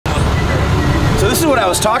So this is what I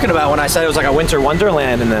was talking about when I said it was like a winter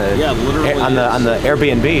wonderland in the literally on the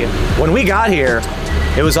Airbnb. When we got here,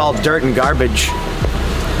 it was all dirt and garbage.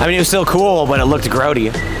 I mean, it was still cool, but it looked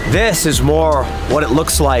grody. This is more what it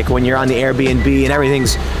looks like when you're on the Airbnb and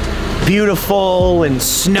everything's beautiful and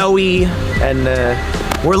snowy, and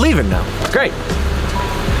we're leaving now. It's great.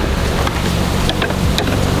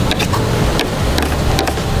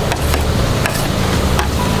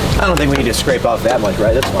 I don't think we need to scrape off that much,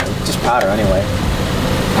 right? That's fine. It's just powder anyway.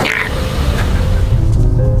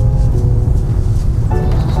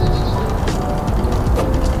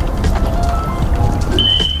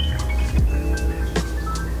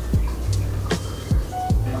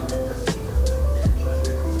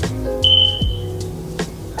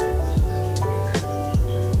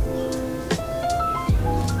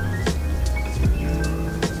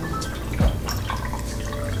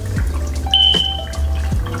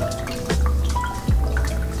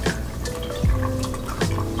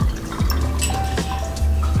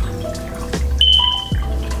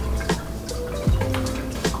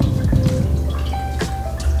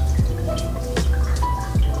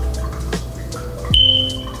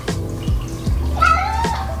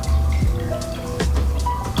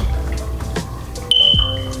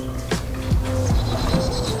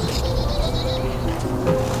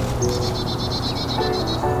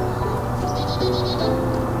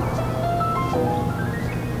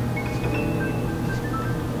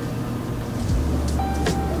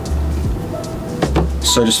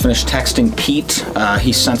 So I just finished texting Pete.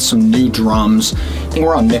 He sent some new drums. I think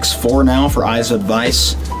we're on mix 4 now for Eyes of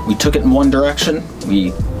Advice. We took it in one direction.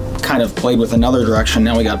 We kind of played with another direction.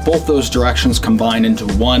 Now we got both those directions combined into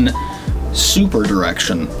one super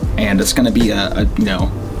direction. And it's gonna be a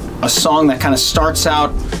song that kind of starts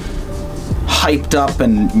out hyped up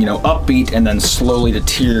and upbeat, and then slowly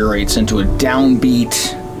deteriorates into a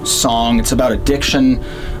downbeat song. It's about addiction.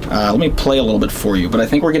 Let me play a little bit for you, but I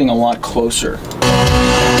think we're getting a lot closer.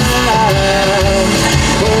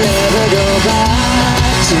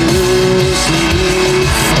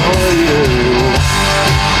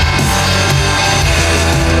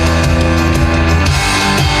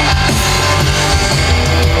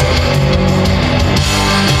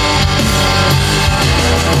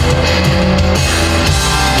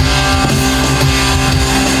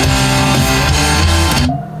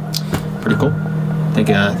 Pretty cool.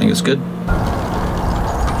 I think it's good.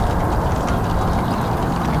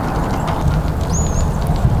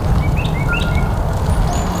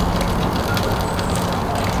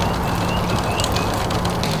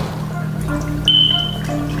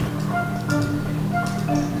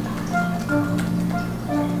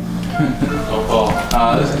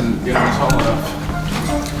 Das ist ein traumhaft.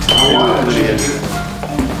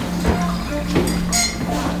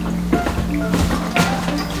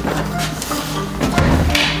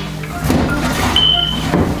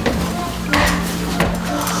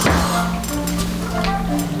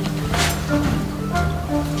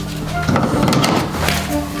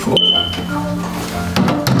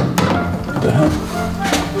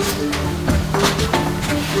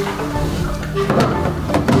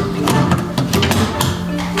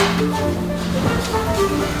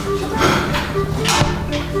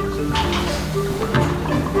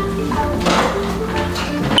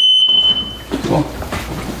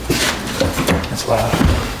 That's loud.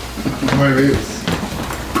 Maybe.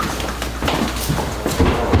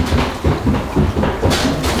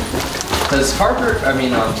 Does Harper, I'm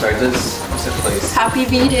sorry, does, what's the place? Happy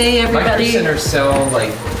V-Day, everybody. Like Center sell,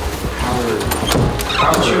 like,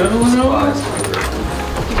 how supplies?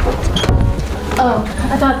 Oh,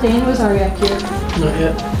 I thought Dan was already up here. Not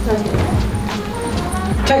yet. Not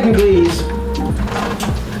yet. Technically, he's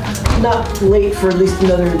not late for at least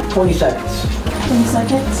another 20 seconds. 20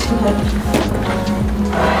 seconds?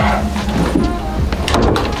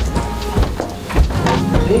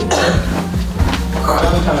 Okay.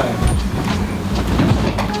 On time.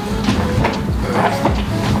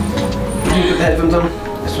 Did you put the headphones on?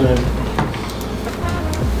 This one.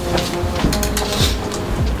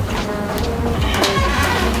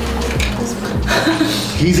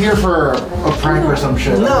 He's here for a prank or some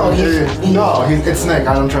shit. No, it's Nick.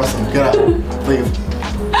 I don't trust him. Get out. Leave.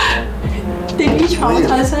 Did you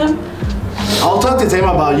traumatize him? I'll talk to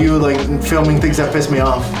Tama about you, like, filming things that piss me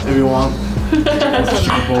off, if you want.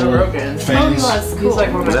 Super Bowl fans. He's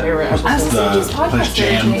like Was that- The place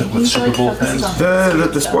jammed with Super Bowl fans.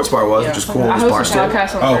 The sports bar was, which is cool. I This bar host a still.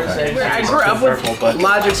 podcast on Oh, okay. Thursday. I grew up with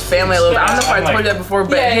Logic's family a little bit. I don't know if I told you that before,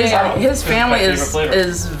 but his family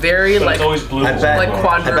is very like I bet. like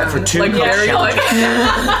I bet for quadroon, two like very challenges.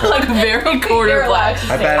 like very quarter black.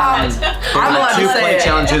 I bet I'm allowed two to say play it.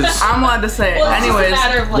 challenges. I'm allowed to say it.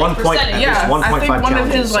 Anyways, 1 point. yeah, There's 1.5 I think one of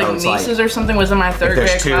challenges, his like so it's like- nieces or something was in my third there's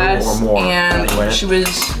grade two class, or more, and you win. she was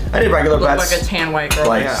I did regular looked bets. like a tan white girl.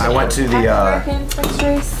 Like I went to the American French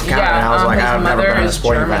race. counter and I was like, his I've never mother been in a is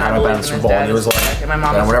sporting German, event. I I've been in believe, the Super and Bowl. his And he was dad is like, black, and my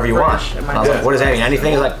mom is whatever you want. British, and And I was like, what does that mean?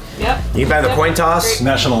 Anything? He's like, you bet the coin toss.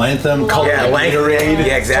 National anthem. Color Yeah, Gatorade.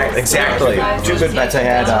 Yeah, exactly. Two good bets I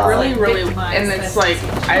had. really, and it's like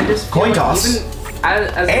I just feel Coin like toss. even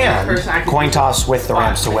as a And person, I could coin do toss with the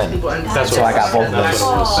Rams to win. That's So I got both of I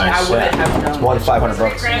those. wouldn't have known. Won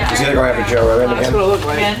 $500. You see the guy after Joe Rogan That's what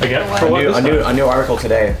it again? looked like. A new article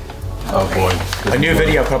today. Oh boy. A new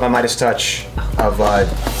video put up on Midas Touch of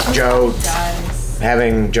Joe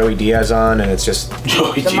having Joey Diaz on, and it's just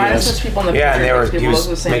Joey The minus Diaz. people in the yeah, and picture, he people was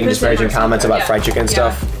look the same. making disparaging comments about fried chicken and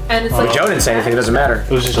stuff. And it's But like Joe didn't say anything. It doesn't matter.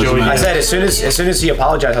 It was just Joey. I said as soon as he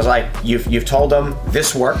apologized, I was like, you've told them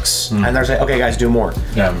this works, and they're like, okay, guys, do more.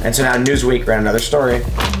 Yeah. And so now Newsweek ran another story.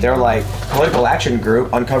 They're like, political action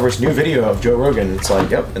group uncovers new video of Joe Rogan. It's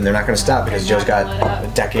like, yep, and they're not going to stop because Joe's got a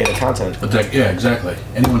decade of content. Yeah, exactly.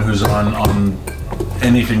 Anyone who's on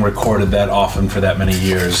anything recorded that often for that many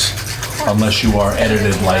years, unless you are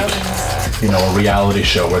edited like, you know, a reality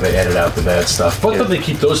show where they edit out the bad stuff. But they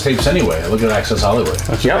keep those tapes anyway. Look at Access Hollywood.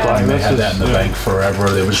 Yep. I mean, they had that in the bank forever.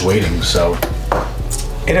 They were just waiting. So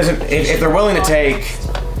It doesn't. If they're willing to take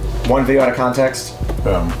one video out of context,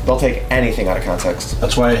 they'll take anything out of context.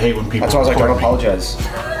 that's why I hate when people. That's why I was like, don't record me. apologize.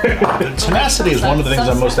 Tenacity is one of the things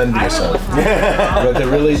I'm most envious of. But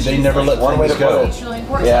they never let One way things to put go.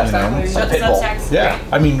 it. Yeah, a pit bull. Yeah,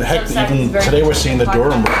 I mean, heck, even today we're seeing the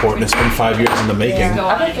Durham report, and it's been 5 years in the making.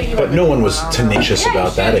 But no one was tenacious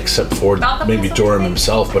about that except for maybe Durham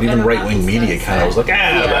himself. But even right-wing media kind of was like,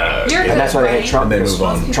 And that's why they hate Trump. And they move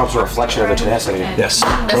on. Trump's a reflection of the tenacity. Yes.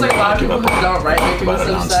 It's like a lot of people who don't write make me about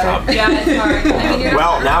it so sad. nonstop. yeah, it's hard. I mean, you're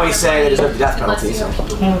Well, now he's saying that there's no death penalty. So.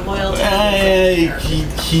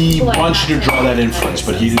 He wants you to draw that inference,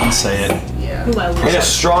 but he didn't say it. In a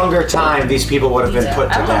stronger time, these people would have been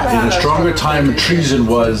put to In death. a stronger time, treason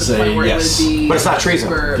was a yes. But it's not treason.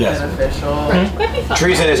 Yes.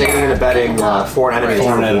 Treason is aiding and abetting foreign enemies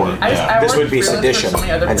Foreign in war. enemy. Yeah. This would be sedition,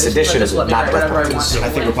 and sedition is not death penalties. I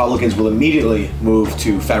think Republicans will immediately move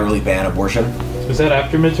to federally ban abortion. Is that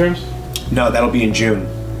after midterms? No, that'll be in June.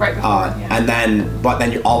 right before, And then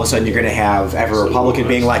all of a sudden you're going to have every Republican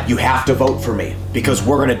being like, you have to vote for me because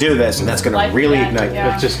we're going to do this, and that's going to really ignite.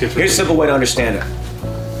 It just gets Here's a simple way to understand it.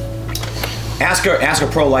 Ask a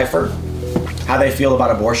pro-lifer how they feel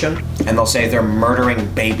about abortion, and they'll say they're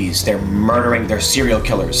murdering babies, they're serial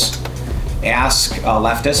killers. Ask a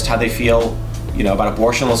leftist how they feel, about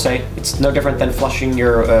abortion. They'll say it's no different than flushing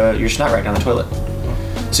your snot right down the toilet.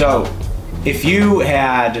 So,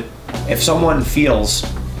 if someone feels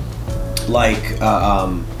like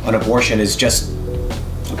an abortion is just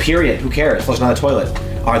a period, who cares? Flushing down the toilet.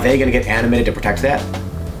 Are they going to get animated to protect that?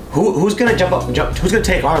 Who's going to jump? Who's going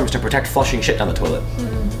to take arms to protect flushing shit down the toilet?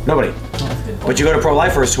 Nobody. But you go to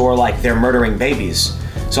pro-lifers who are like, they're murdering babies.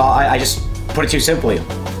 So I just put it to you simply.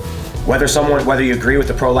 Whether you agree with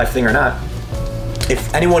the pro-life thing or not,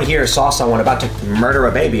 if anyone here saw someone about to murder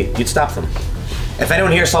a baby, you'd stop them. If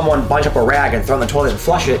anyone here saw someone bunch up a rag and throw it in the toilet and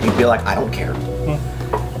flush it, you'd be like, I don't care.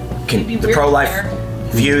 The pro-life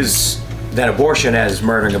views that abortion as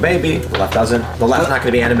murdering a baby. The left doesn't. The left's not going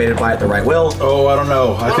to be animated by it. The right will. Oh, I don't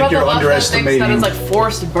know. I think you're underestimating. That it's like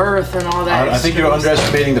forced birth and all that. I think you're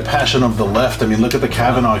underestimating the passion of the left. I mean, look at the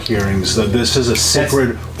Kavanaugh hearings. This is a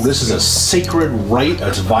sacred right.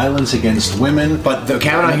 It's violence against women. But the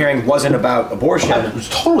Kavanaugh hearing wasn't about abortion. It was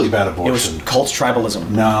totally about abortion. It was cults tribalism.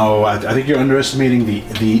 No, I think you're underestimating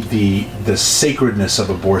the sacredness of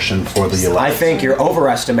abortion for the elect. I think you're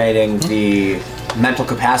overestimating the mental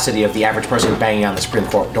capacity of the average person banging on the Supreme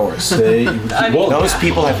Court doors. Those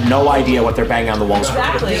people have no idea what they're banging on the walls for.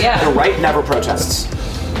 Exactly, yeah. The right never protests.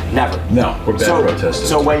 Never. No, we're bad protesters.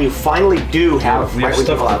 So when you finally do have We have right-wing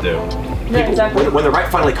stuff people out, to do. Yeah, exactly. when the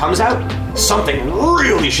right finally comes out, something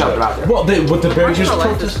really shoved them out there. Well, what the Bear March Jews for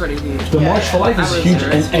Life is protest, pretty huge. the March for Life I is was huge,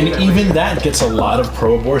 there. and even that gets a lot of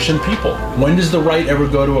pro-abortion people. When does the right ever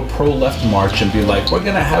go to a pro-left march and be like, we're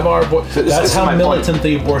going to have our this That's is how my militant point.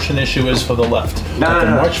 the abortion issue is for the left. No, At no, the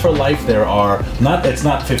no, no. March for Life, there are it's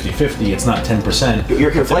not 50-50, it's not 10%.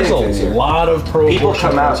 You're conflating things There's a here. lot of pro-abortion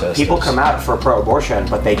protesters. People come out for pro-abortion,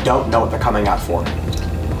 but they don't know what they're coming out for.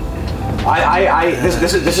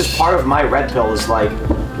 This is part of my red pill. Is like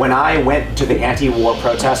when I went to the anti-war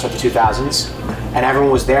protests of the 2000s, and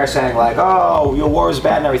everyone was there saying like, "Oh, your war is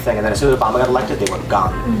bad and everything," and then as soon as Obama got elected, they were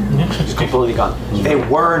gone, just completely gone. They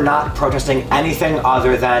were not protesting anything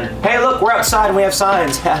other than, "Hey, look, we're outside and we have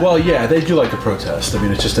signs." Well, yeah, they do like a protest. I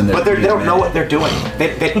mean, it's just in their But they don't DNA. know what they're doing.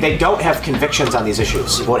 They don't have convictions on these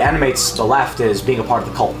issues. What animates the left is being a part of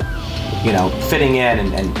the cult, you know, fitting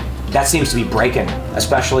in, and that seems to be breaking,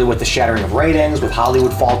 especially with the shattering of ratings, with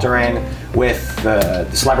Hollywood faltering, with the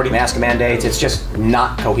celebrity mask mandates. It's just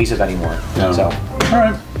not cohesive anymore. No. So, all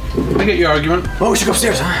right, I get your argument. well, we should go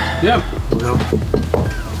upstairs, huh? Yeah.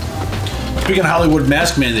 Speaking of Hollywood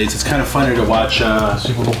mask mandates, it's kind of funny to watch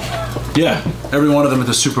Super Bowl. Yeah, every one of them at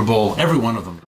the Super Bowl. Every one of them.